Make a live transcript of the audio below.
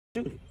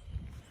Shoot it.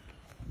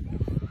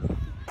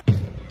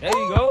 There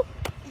you go.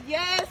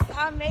 Yes,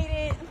 I made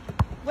it.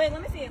 Wait,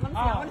 let me see it. Let me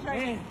see it. I want to try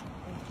it.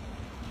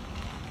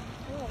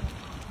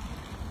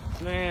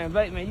 Man,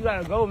 Blake, man, you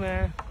gotta go,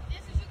 man. This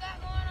is what you got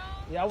going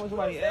on? Yeah, I want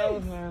somebody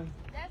else, man.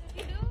 That's what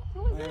you do?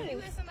 Who is this? You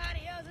with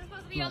somebody else. It's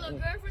supposed to be your little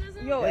girlfriend or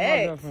something? Yo, That's my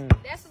ex. girlfriend.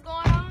 That's what's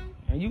going on?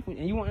 And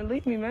you want to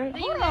leave me, man?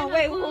 Hold on,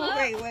 wait.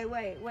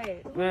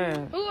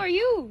 Man. Who are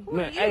you?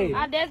 Man, hey.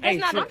 That's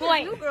not the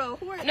point. New girl.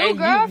 Who are you? New you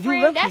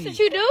girlfriend? lucky. That's what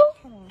you do?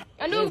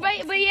 A new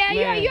baby, but yeah,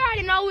 Man. you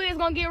already know we was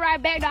gonna get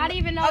right back. Though. I didn't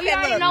even know. Okay, you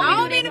already look, know I we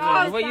don't was need to gonna-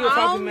 call The way you were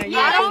talking, man. Yeah,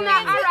 you that's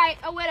not all right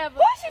or whatever.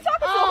 Who's she talking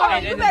to? Hold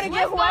on, Hey, you better get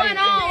What's going quiet.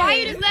 on? Why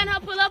you just letting her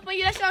pull up on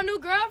you? That's your new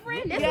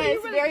girlfriend? That's what Yes,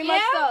 you really, very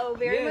much so.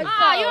 Very much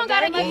so. Oh, you don't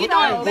gotta get you so.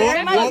 know.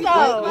 Very much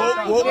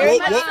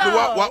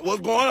so.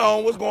 What's going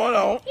on? What's going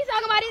on? He's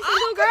talking about his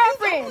new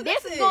girlfriend.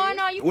 This is going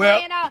on. You Well-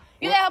 playing out.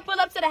 You let her pull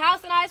up to the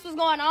house and ask what's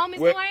going on, Mr.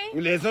 Wayne?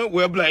 Listen,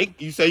 Blake,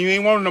 you say you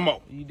ain't want him no more.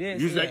 You did.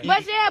 You say say- that.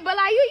 But yeah, but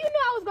like you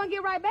know I was gonna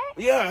get right back.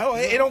 Yeah,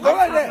 it don't go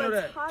like that.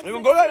 It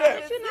don't go like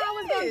that. You know I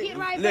was gonna get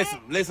right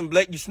back. Listen,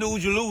 Blake, you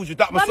snooze, you lose. You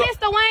thought But myself.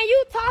 Mr. Wayne,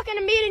 you talking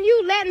to me and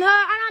you letting her,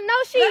 and I know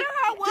she. Let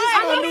her what?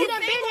 I know This she done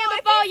been here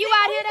before. You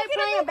out here, they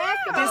playing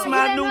basketball. This You my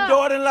letting new her-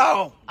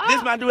 daughter-in-law.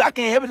 This my dude. I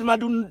can't help it. This my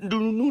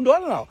new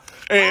daughter-in-law.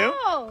 And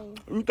Oh.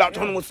 you thought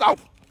Tony was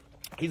soft.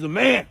 He's a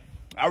man.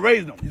 I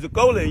raised him. He's a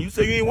goalie. And you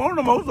say you ain't want him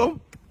no more, so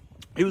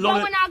he was So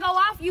on when it. I go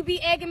off, you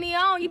be egging me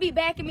on. You be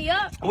backing me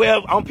up.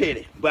 Well, I'm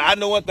petty, but I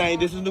know one thing.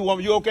 This is a new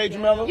woman. You okay,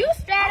 Jamela? You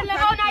straddling.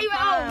 Oh, now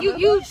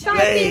you trying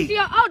to Hey. see.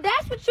 Oh,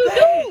 that's what you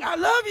Hey, do. I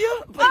love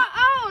you.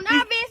 Oh,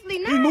 obviously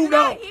not. He moved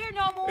not on. here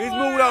no more. He's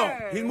moved on.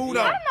 He's moved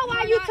I on. don't know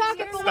why you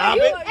talking for Stop when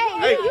you. it. Hey,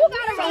 Hey, you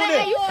gotta Tony.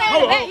 relax. You Hold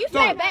stay on, back. You stay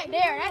Tony. back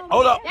there.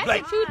 Hold up, That's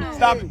Blake. what you do.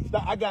 Stop it.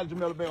 Stop. I got it,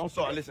 Jamela, baby. I'm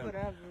sorry. Listen.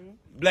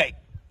 Blake,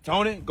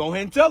 Tony, go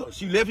ahead and tell her.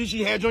 She left you.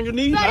 She had you on your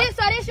knees.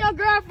 So this your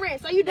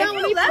girlfriend. So you done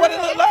with me? What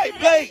it look like,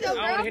 Blake? Your Hold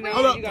up, girlfriend.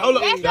 hold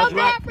up. That's your That's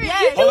right. girlfriend.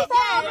 Yes. You Hold choose up.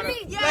 her over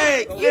me. Blake,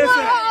 You listen.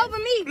 want her over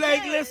me. Blake,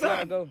 Gotta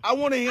listen. go. I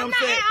want to hear him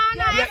say. I'm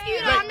not asking you.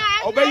 I'm not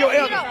asking Obey your you.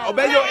 elders. I'm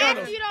Obey not your asking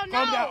elders. you. Don't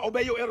Calm know. down.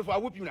 Obey your elders before I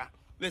whoop you now.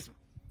 Listen,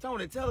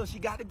 Tony, tell her she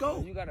got to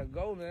go. You gotta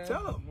go, man.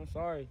 Tell him. I'm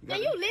sorry.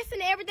 Then you listen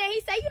to everything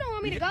he say. You don't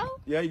want me to go.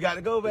 Yeah, you got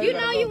to go, baby. You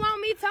know you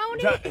want me,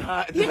 Tony. You know you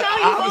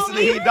want Obviously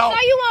me. he don't.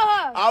 So you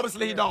want her.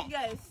 Obviously he don't.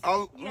 Yes.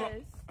 Oh, Yes.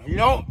 You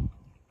don't.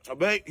 I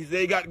bet he said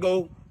he got to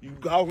go. You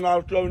housing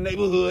all through the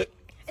neighborhood.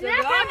 And I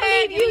go can't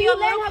ahead, believe you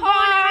letting her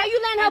go in there.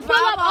 You letting her and pull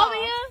drop up off. over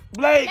here.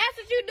 Blake, That's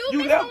what you do,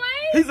 you Mr. left. Wayne.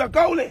 He's a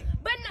goalie.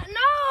 But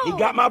no. He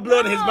got my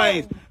blood in his No.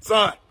 veins.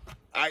 Son,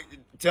 I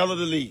tell her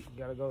to leave. You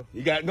gotta go.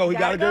 He got to go. He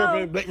got a Gotta go.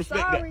 girlfriend. Blake, respect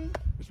Sorry.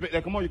 that. Respect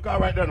that. Come on, your car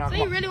right there now. So Come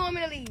you on. really want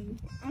me to leave?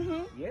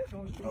 Yes,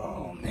 I'm sure.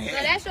 Oh, So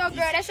man. that's your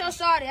girl. That's your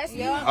shorty. That's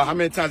you. How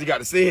many times you got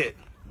to say it?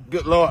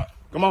 Good Lord.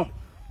 Come on.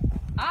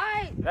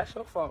 Alright. That's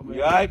your fault, man.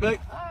 You all right, Blake?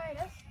 Alright.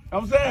 That's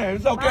I'm saying,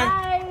 it's okay.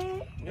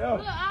 Bye. Yeah.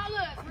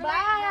 look.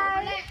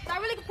 Relax. I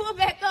really can pull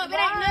back up. It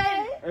ain't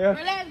nothing. Yeah.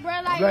 Relax, bro.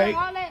 Like Blake,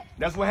 all that.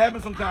 that's what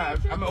happens sometimes.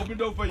 I'm going to open the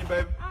door for you,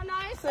 baby. Oh no,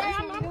 it's straight.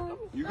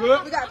 You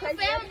good? We got I'm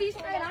gonna be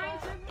straight. I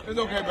ain't tripping. It's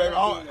okay,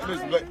 baby.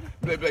 Listen,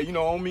 Blake, you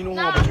know, I don't mean no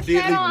Nah, harm, but I'm you did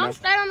straight leave, on. man. I'm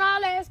straight on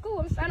all that. It's cool.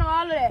 I'm straight on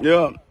all of that.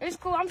 Yeah. It's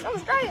cool. I'm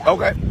straight.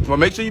 Okay. Well,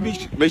 make sure you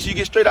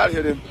get straight out of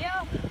here then. Yeah.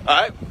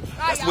 All right?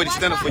 That's the y'all way to watch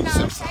stand up for out now,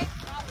 yourself, okay?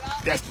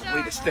 son. That's the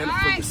way to stand up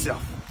for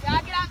yourself.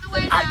 Y'all get out the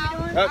way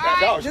now.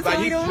 Dog, This like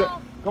what we doing?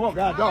 come on,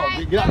 God, dog.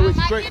 Alright, Get out of the way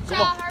might straight. get Come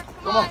y'all on. hurt.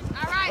 Come on. All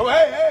right. Oh,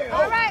 hey.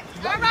 All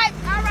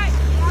right.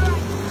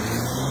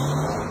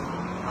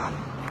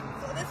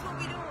 So this what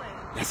we doing?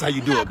 That's how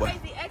you do it, boy.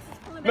 Crazy exes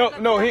pulling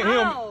back No, up. him.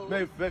 Oh.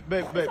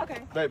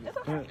 Baby.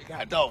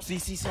 God, dog. See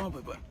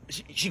something, but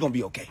she gonna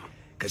be okay.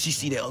 Cause she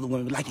see that other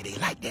women like it. They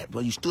like that,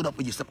 bro. You stood up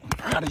for yourself. I'm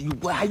proud of you,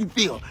 boy. How you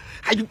feel?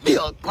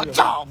 Good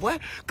job, boy.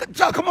 Good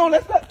job. Come on,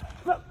 let's go.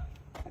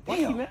 Why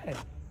she mad?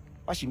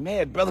 Why she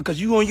mad, brother? Cause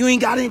you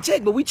ain't got it in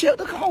check, but we checked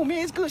her. Come on,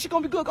 man. It's good. She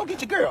gonna be good. Go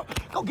get your girl.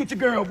 Go get your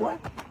girl, boy.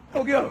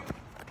 Go get her.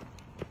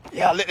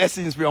 Yeah, let that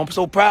scene spirit. I'm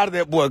so proud of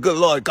that boy. Good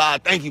Lord,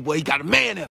 God, thank you, boy. He got a man there.